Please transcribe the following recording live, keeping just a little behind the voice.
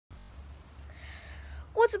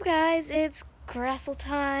What's up, guys? It's Grassel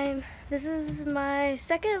time. This is my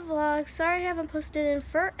second vlog. Sorry I haven't posted in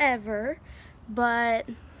forever, but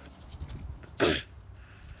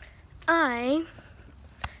I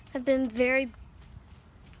haven't been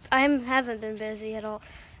busy at all.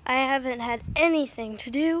 I haven't had anything to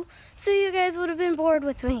do, so you guys would have been bored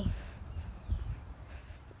with me.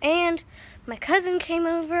 And my cousin came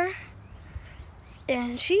over,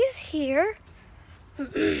 and she's here.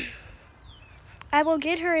 I will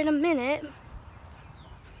get her in a minute.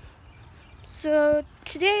 So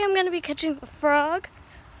today I'm going to be catching a frog,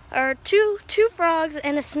 or two frogs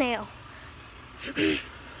and a snail.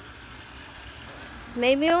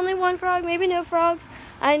 Maybe only one frog, maybe no frogs.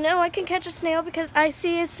 I know I can catch a snail because I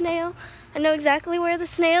see a snail. I know exactly where the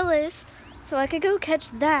snail is, so I could go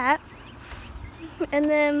catch that. And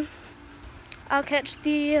then I'll catch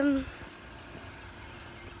the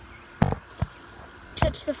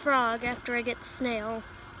frog after I get the snail.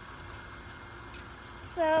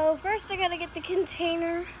 So first I gotta get the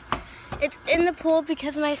container. It's in the pool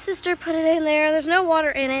because my sister put it in there. There's no water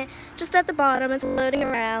in it, just at the bottom. It's floating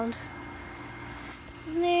around.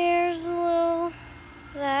 And there's a little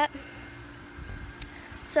that.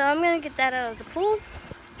 So I'm gonna get that out of the pool.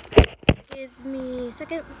 Give me a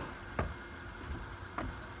second.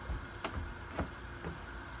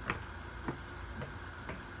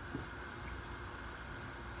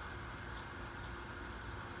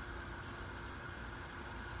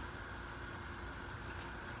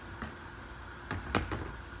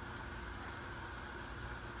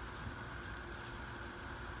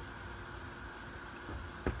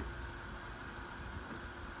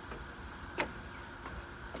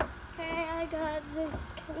 I got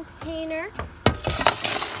this container.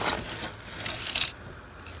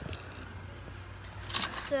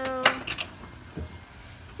 So,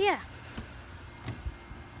 yeah.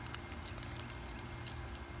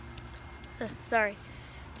 Sorry.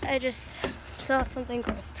 I just saw something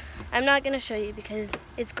gross. I'm not going to show you because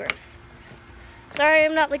it's gross. Sorry,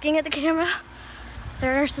 I'm not looking at the camera.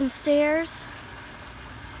 There are some stairs.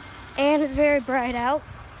 And it's very bright out.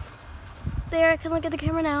 There, I can look at the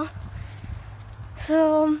camera now.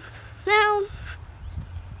 So now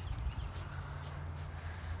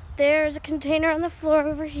there's a container on the floor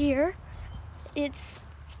over here. It's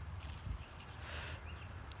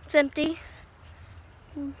empty.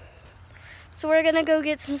 So we're gonna go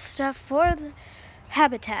get some stuff for the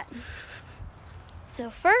habitat.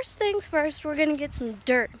 So first things first, we're gonna get some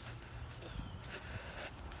dirt.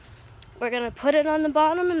 We're gonna put it on the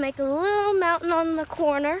bottom and make a little mountain on the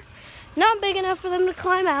corner. Not big enough for them to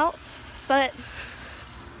climb out, but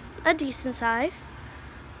a decent size.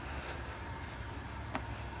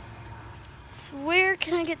 So where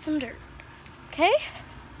can I get some dirt? Okay,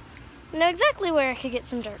 I know exactly where I could get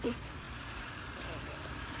some dirt.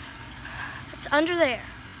 It's under there.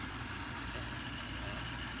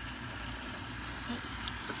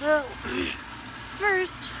 So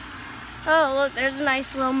first, oh look, there's a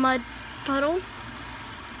nice little mud puddle.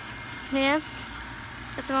 Yeah,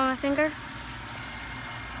 that's on my finger.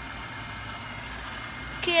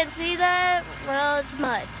 Can't see that? Well, it's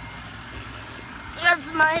mud.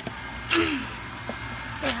 That's mud.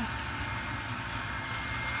 Yeah.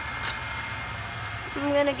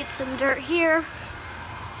 I'm gonna get some dirt here.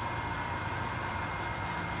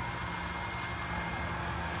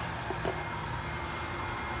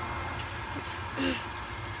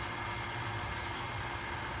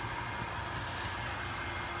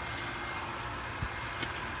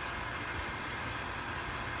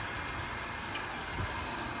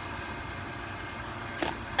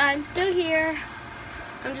 I'm still here.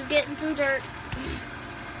 I'm just getting some dirt.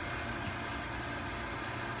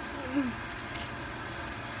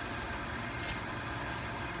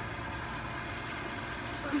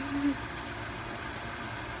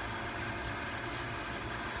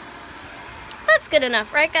 That's good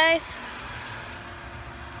enough, right guys?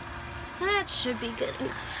 That should be good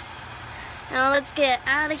enough. Now let's get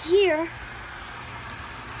out of here.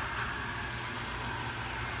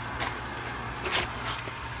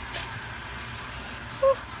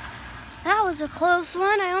 That was a close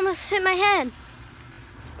one. I almost hit my head.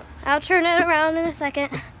 I'll turn it around in a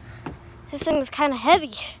second. This thing is kind of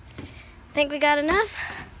heavy. Think we got enough?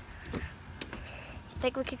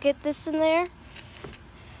 Think we could get this in there?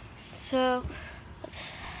 So,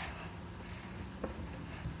 let's...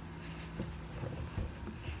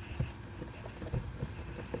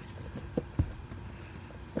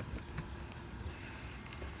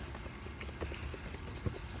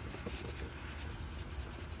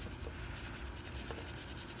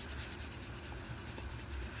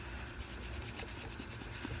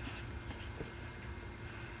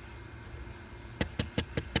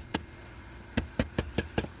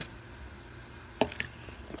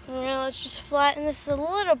 Now let's just flatten this a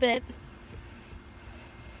little bit.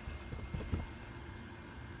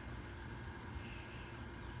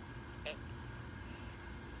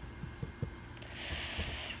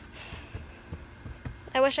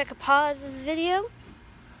 I wish I could pause this video,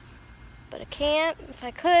 but I can't. If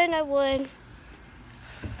I could, I would.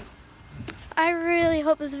 I really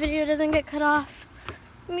hope this video doesn't get cut off,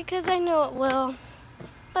 because I know it will,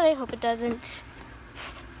 but I hope it doesn't.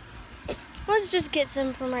 Let's just get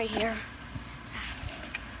some from right here.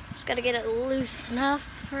 Just gotta get it loose enough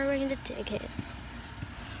for me to take it.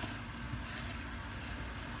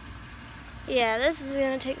 Yeah, this is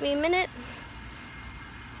gonna take me a minute.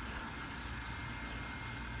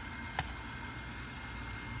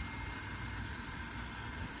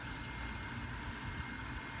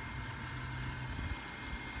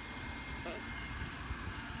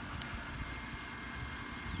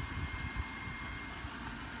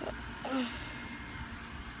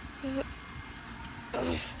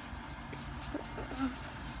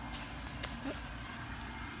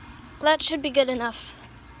 That should be good enough.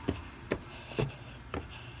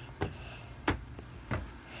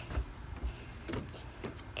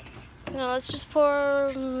 Now let's just pour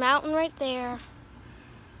a mountain right there.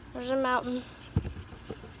 There's a mountain.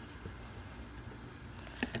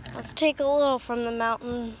 Let's take a little from the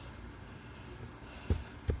mountain.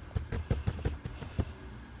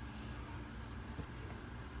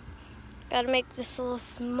 Gotta make this a little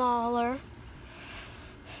smaller.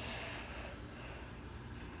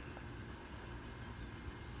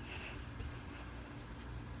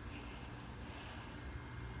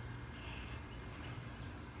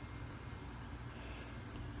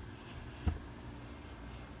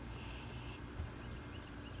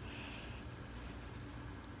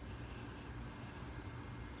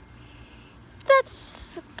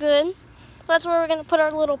 That's good. That's where we're gonna put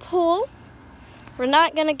our little pool. We're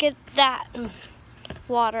not gonna get that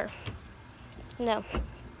water. No.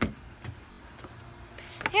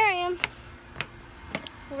 Here I am.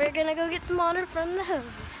 We're gonna go get some water from the hose.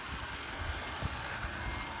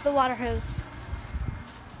 The water hose.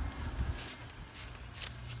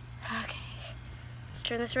 Okay. Let's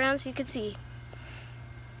turn this around so you can see.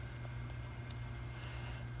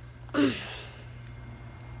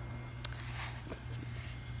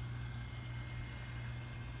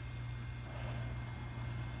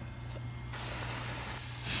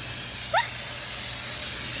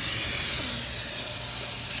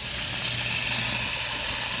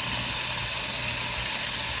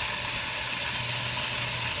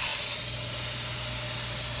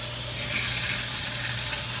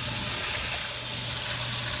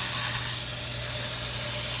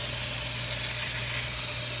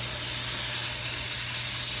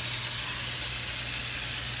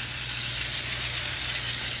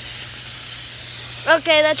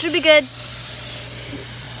 Okay, that should be good.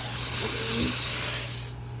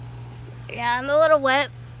 Yeah, I'm a little wet.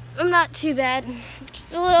 I'm not too bad.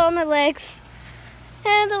 Just a little on my legs.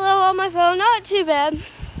 And a little on my phone. Not too bad. And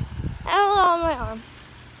a little on my arm.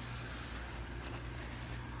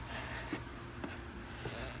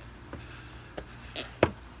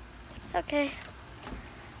 Okay.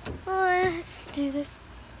 Well, let's do this.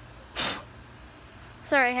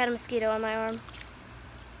 Sorry, I had a mosquito on my arm.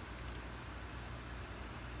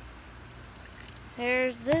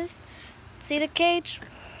 There's this. See the cage?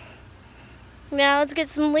 Now let's get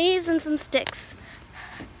some leaves and some sticks.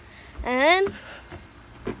 And then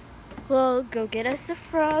we'll go get us a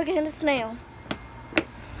frog and a snail.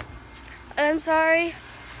 I'm sorry,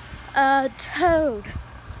 a toad.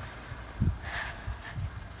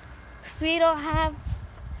 So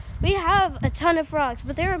we have a ton of frogs,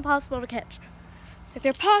 but they're impossible to catch. If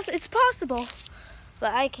they're it's possible,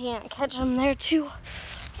 but I can't catch them. They're too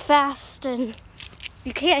fast and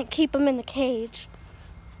you can't keep them in the cage.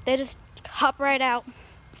 They just hop right out.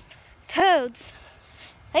 Toads,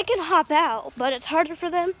 they can hop out, but it's harder for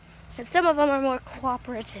them, and some of them are more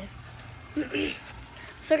cooperative.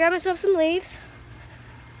 So I got myself some leaves.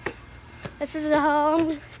 This is all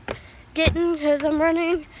I'm getting because I'm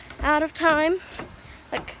running out of time.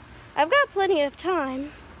 Like, I've got plenty of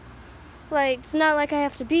time. Like, it's not like I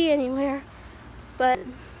have to be anywhere, but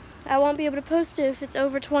I won't be able to post it if it's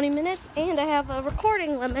over 20 minutes, and I have a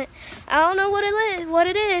recording limit. I don't know what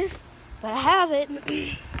it is, but I have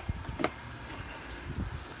it.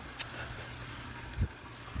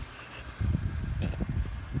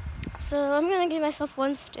 So I'm gonna give myself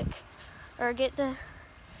one stick, or get the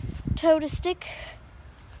toad a stick.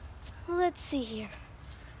 Let's see here.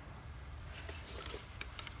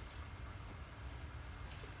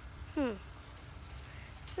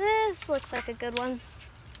 This looks like a good one.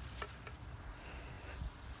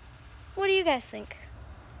 do you guys think?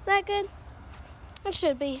 That good? It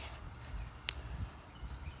should be.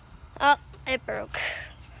 Oh, it broke.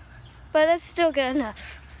 But that's still good enough.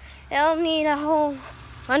 It'll need a whole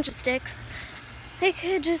bunch of sticks. They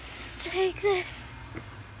could just take this.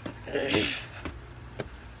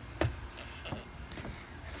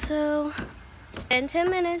 So, it's been 10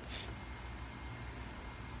 minutes.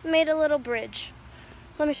 Made a little bridge.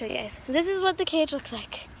 Let me show you guys. This is what the cage looks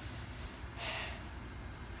like.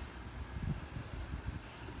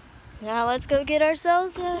 Now let's go get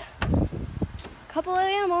ourselves a couple of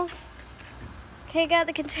animals. Okay, got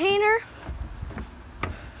the container.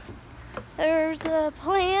 There's a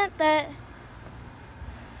plant that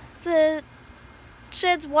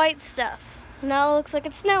sheds white stuff. Now it looks like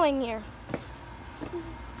it's snowing here.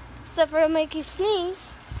 Except for it'll make you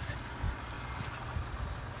sneeze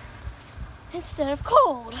instead of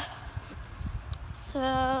cold. So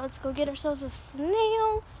let's go get ourselves a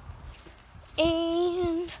snail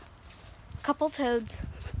and a couple toads.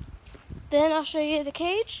 Then I'll show you the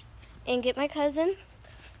cage and get my cousin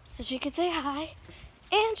so she could say hi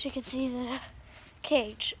and she could see the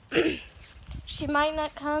cage. She might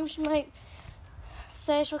not come. She might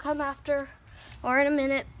say she'll come after or in a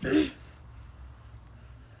minute.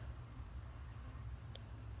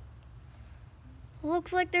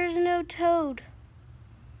 Looks like there's no toad.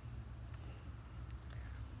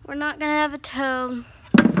 We're not gonna have a toad.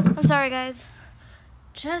 I'm sorry, guys.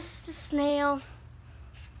 Just a snail.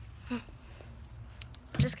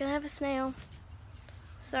 Just gonna have a snail.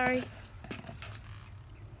 Sorry.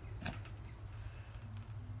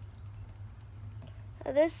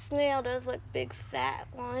 Now, this snail does look big, fat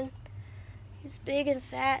one. He's big and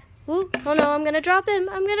fat. Ooh, oh no, I'm gonna drop him.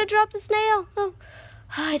 I'm gonna drop the snail. No, oh,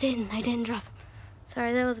 I didn't drop him.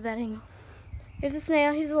 Sorry, that was a bad angle. Here's the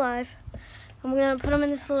snail, he's alive. I'm gonna put him in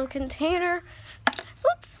this little container.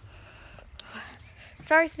 Oops.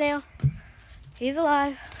 Sorry, snail. He's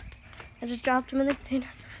alive. I just dropped him in the container.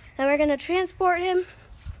 Then we're gonna transport him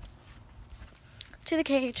to the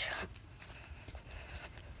cage.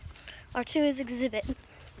 Or to his exhibit.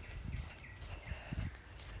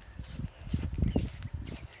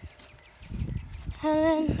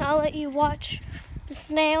 And then I'll let you watch the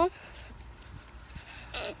snail.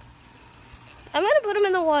 I'm gonna put him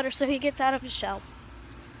in the water so he gets out of his shell.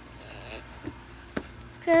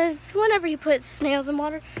 Because whenever you put snails in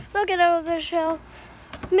water, they'll get out of their shell.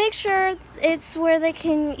 Make sure it's where they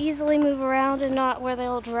can easily move around and not where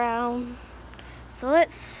they'll drown. So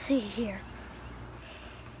let's see here.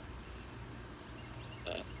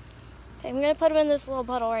 Okay, I'm gonna put him in this little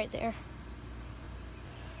puddle right there.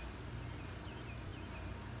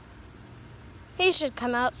 He should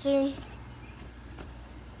come out soon.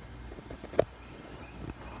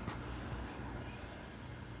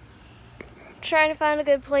 Trying to find a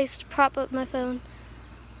good place to prop up my phone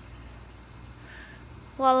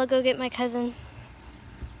while I go get my cousin.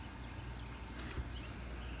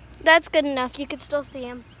 That's good enough. You can still see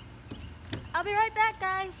him. I'll be right back,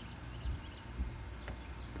 guys.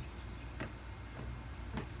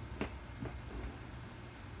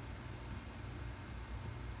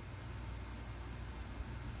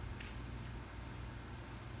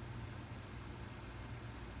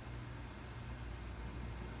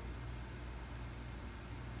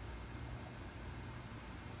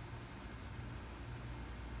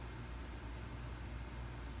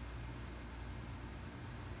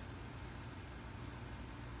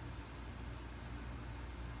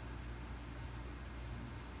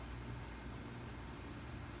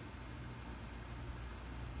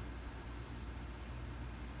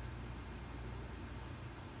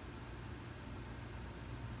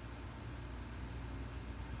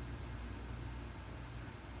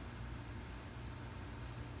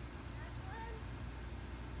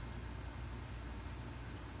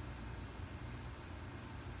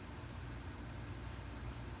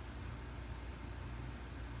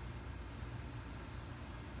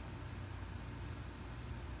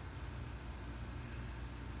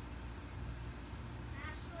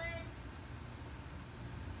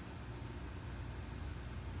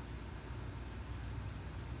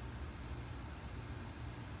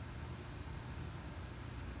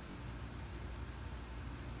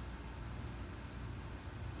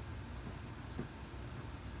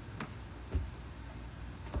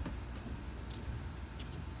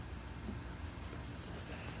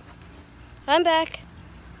 I'm back.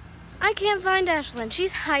 I can't find Ashlyn.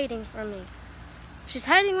 She's hiding from me. She's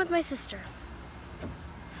hiding with my sister.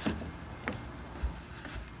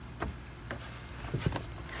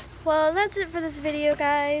 Well, that's it for this video,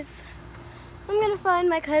 guys. I'm gonna find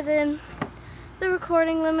my cousin. The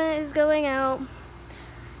recording limit is going out.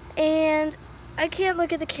 and I can't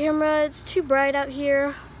look at the camera. It's too bright out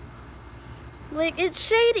here. Like, it's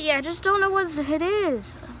shady. I just don't know what it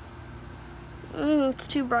is. It's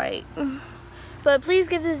too bright. But please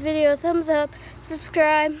give this video a thumbs up,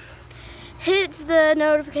 subscribe, hit the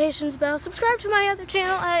notifications bell, subscribe to my other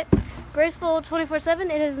channel at Graceful 24/7.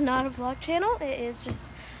 It is not a vlog channel. It is just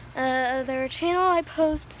another channel I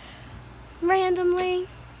post randomly.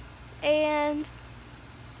 And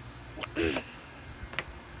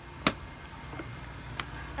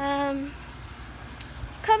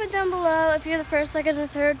comment down below if you're the first, second, or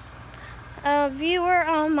third viewer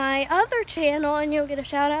on my other channel, and you'll get a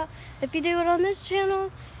shout out. If you do it on this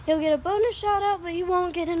channel, you'll get a bonus shout out, but you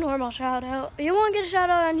won't get a normal shout out. You won't get a shout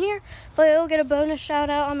out on here, but you'll get a bonus shout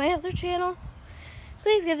out on my other channel.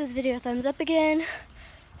 Please give this video a thumbs up again.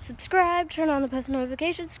 Subscribe, turn on the post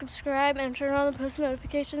notifications, subscribe, and turn on the post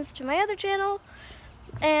notifications to my other channel.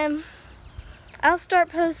 And I'll start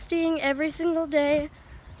posting every single day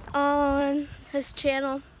on this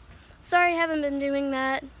channel. Sorry I haven't been doing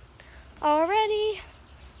that already,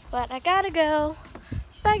 but I gotta go.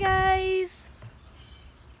 Bye guys.